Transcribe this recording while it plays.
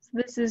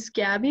This is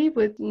Gabby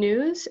with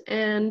news,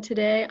 and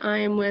today I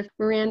am with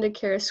Miranda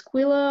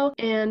Carasquillo,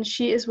 and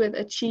she is with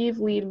Achieve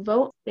Lead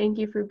Vote. Thank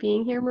you for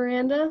being here,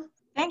 Miranda.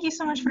 Thank you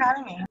so much for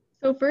having me.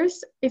 So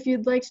first, if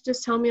you'd like to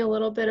just tell me a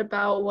little bit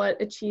about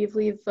what Achieve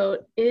Lead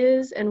Vote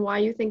is and why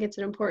you think it's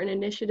an important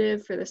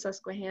initiative for the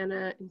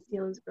Susquehanna and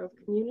Selinsgrove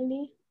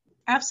community.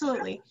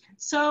 Absolutely.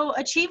 So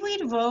Achieve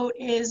Lead Vote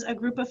is a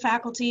group of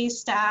faculty,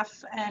 staff,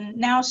 and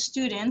now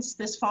students.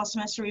 This fall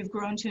semester, we've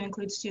grown to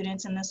include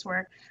students in this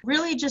work,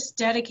 really just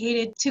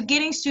dedicated to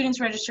getting students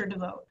registered to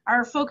vote.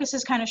 Our focus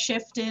has kind of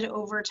shifted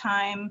over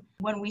time.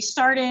 When we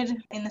started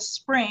in the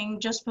spring,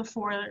 just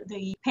before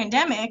the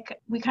pandemic,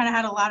 we kind of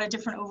had a lot of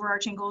different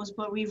overarching goals,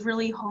 but we've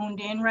really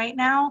honed in right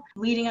now.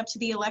 Leading up to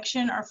the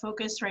election, our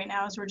focus right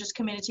now is we're just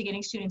committed to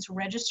getting students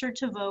registered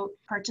to vote,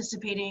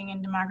 participating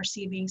in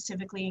democracy, being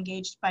civically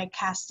engaged by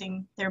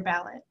casting their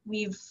ballot.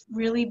 We've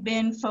really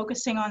been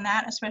focusing on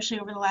that, especially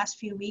over the last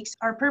few weeks.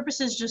 Our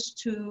purpose is just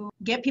to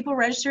get people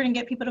registered and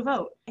get people to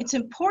vote. It's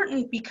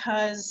important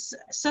because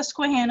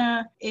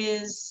Susquehanna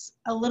is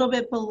a little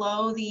bit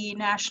below the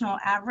national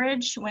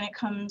average when it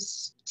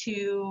comes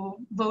to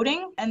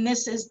voting. And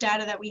this is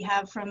data that we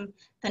have from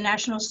the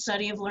National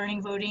Study of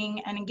Learning,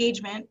 Voting, and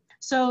Engagement.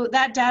 So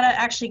that data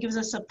actually gives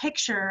us a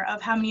picture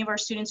of how many of our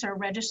students are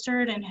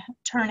registered and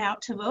turn out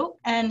to vote.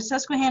 And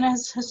Susquehanna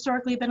has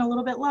historically been a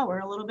little bit lower,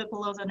 a little bit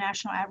below the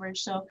national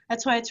average. So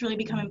that's why it's really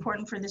become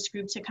important for this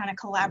group to kind of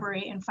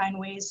collaborate and find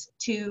ways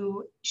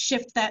to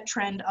shift that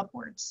trend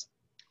upwards.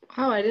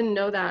 Wow, I didn't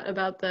know that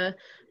about the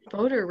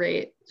voter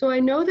rate. So I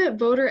know that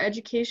Voter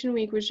Education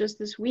Week was just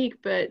this week,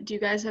 but do you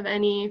guys have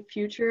any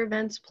future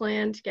events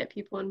planned to get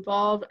people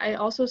involved? I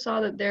also saw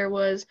that there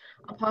was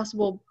a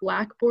possible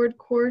Blackboard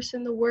course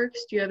in the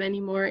works. Do you have any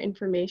more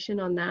information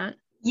on that?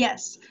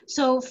 Yes.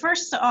 So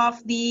first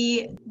off,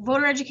 the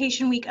Voter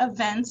Education Week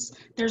events,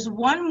 there's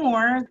one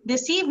more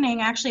this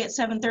evening, actually at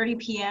 7:30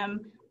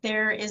 p.m.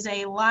 There is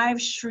a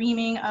live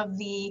streaming of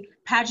the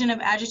Pageant of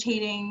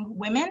Agitating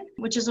Women,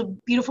 which is a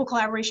beautiful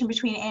collaboration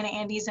between Anna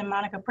Andes and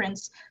Monica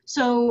Prince.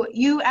 So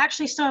you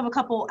actually still have a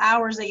couple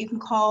hours that you can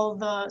call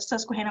the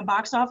Susquehanna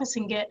box office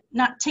and get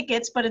not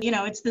tickets, but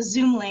it's the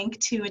Zoom link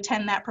to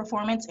attend that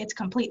performance. It's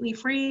completely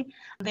free.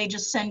 They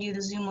just send you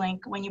the Zoom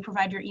link when you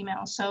provide your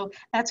email. So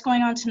that's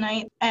going on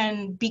tonight.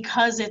 And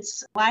because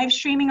it's live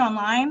streaming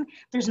online,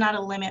 there's not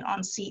a limit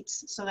on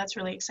seats. So that's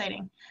really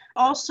exciting.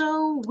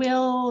 Also,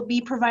 we'll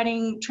be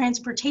providing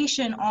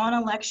transportation on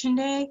Election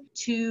Day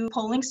to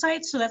polling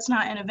sites. So that's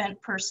not an event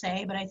per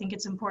se, but I think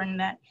it's important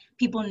that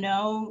people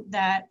know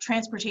that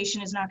transportation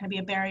is not going to be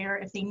a barrier.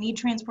 If they need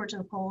transport to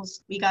the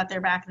polls, we got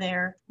their back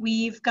there.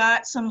 We've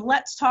got some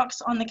Let's Talks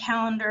on the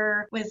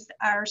calendar with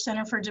our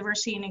Center for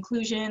Diversity and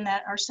Inclusion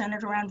that are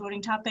centered around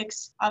voting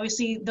topics.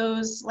 Obviously,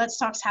 those Let's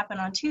Talks happen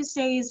on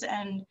Tuesdays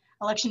and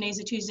Election Day is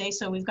a Tuesday.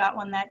 So we've got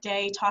one that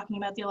day talking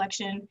about the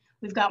election.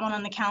 We've got one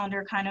on the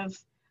calendar kind of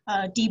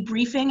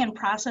debriefing and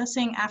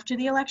processing after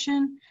the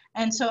election.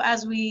 And so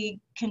as we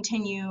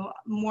continue,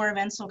 more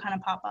events will kind of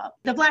pop up.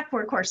 The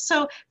Blackboard course.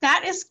 So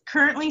that is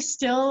currently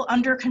still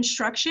under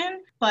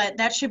construction, but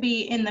that should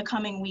be in the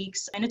coming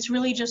weeks. And it's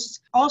really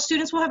just all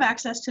students will have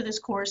access to this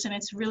course. And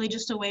it's really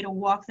just a way to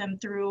walk them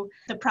through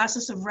the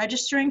process of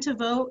registering to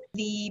vote,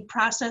 the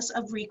process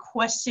of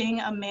requesting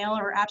a mail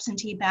or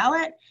absentee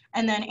ballot,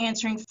 and then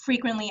answering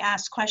frequently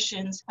asked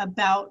questions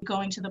about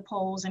going to the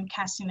polls and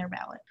casting their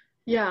ballot.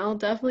 Yeah, I'll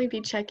definitely be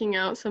checking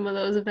out some of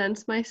those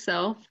events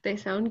myself. They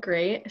sound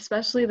great,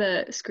 especially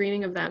the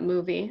screening of that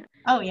movie.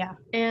 Oh, yeah.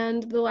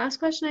 And the last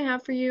question I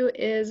have for you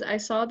is, I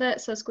saw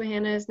that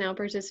Susquehanna is now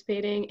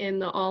participating in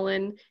the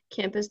All-In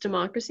Campus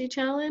Democracy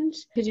Challenge.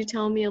 Could you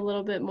tell me a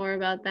little bit more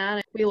about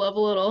that? We love a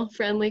little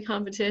friendly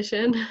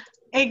competition.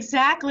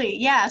 Exactly.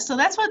 Yeah. So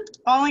that's what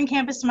All-In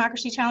Campus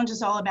Democracy Challenge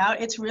is all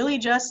about. It's really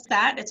just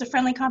that. It's a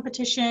friendly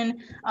competition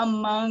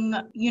among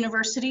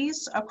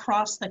universities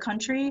across the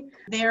country.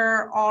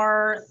 There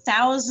are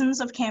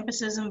thousands of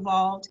campuses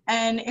involved,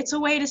 and it's a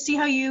way to see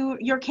how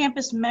your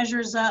campus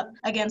measures up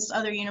against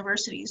other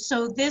universities.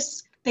 So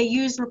they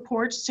use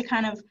reports to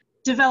kind of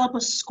develop a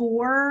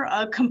score,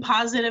 a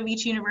composite of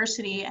each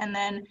university, and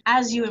then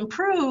as you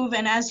improve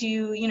and as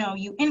you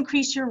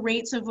increase your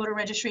rates of voter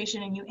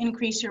registration and you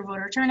increase your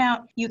voter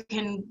turnout, you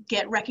can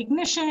get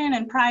recognition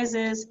and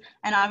prizes,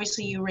 and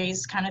obviously you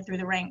raise kind of through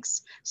the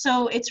ranks.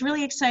 So it's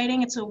really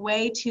exciting. It's a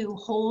way to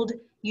hold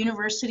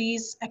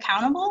universities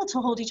accountable, to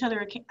hold each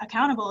other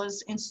accountable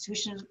as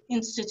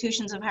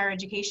institutions of higher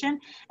education.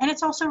 And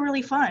it's also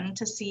really fun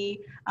to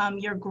see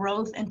your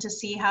growth and to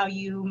see how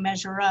you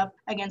measure up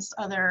against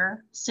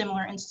other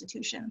similar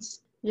institutions.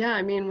 Yeah,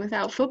 I mean,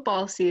 without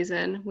football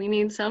season, we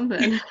need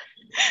something.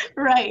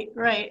 Right,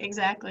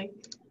 exactly.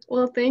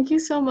 Well, thank you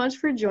so much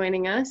for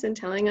joining us and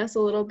telling us a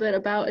little bit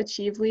about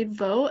Achieve Lead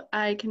Vote.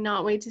 I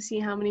cannot wait to see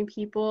how many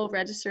people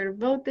register to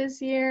vote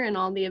this year and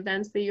all the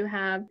events that you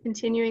have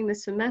continuing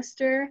this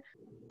semester.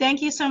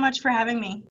 Thank you so much for having me.